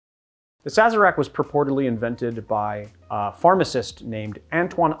The Sazerac was purportedly invented by a pharmacist named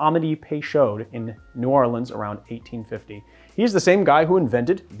Antoine Amédée Peychaud in New Orleans around 1850. He's the same guy who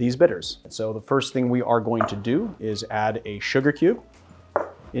invented these bitters. So the first thing we are going to do is add a sugar cube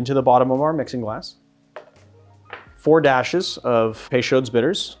into the bottom of our mixing glass, 4 dashes of Peychauds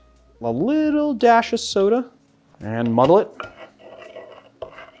Bitters, a little dash of soda, and muddle it.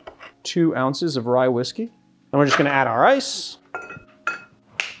 2 ounces of rye whiskey. And we're just gonna add our ice.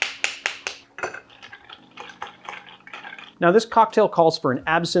 Now this cocktail calls for an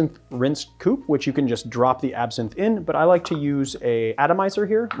absinthe rinse coupe, which you can just drop the absinthe in, but I like to use a atomizer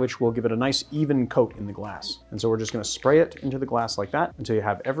here, which will give it a nice even coat in the glass. And so we're just gonna spray it into the glass like that until you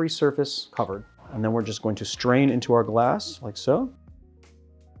have every surface covered. And then we're just going to strain into our glass like so,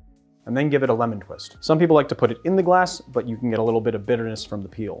 and then give it a lemon twist. Some people like to put it in the glass, but you can get a little bit of bitterness from the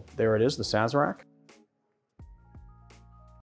peel. There it is, the Sazerac.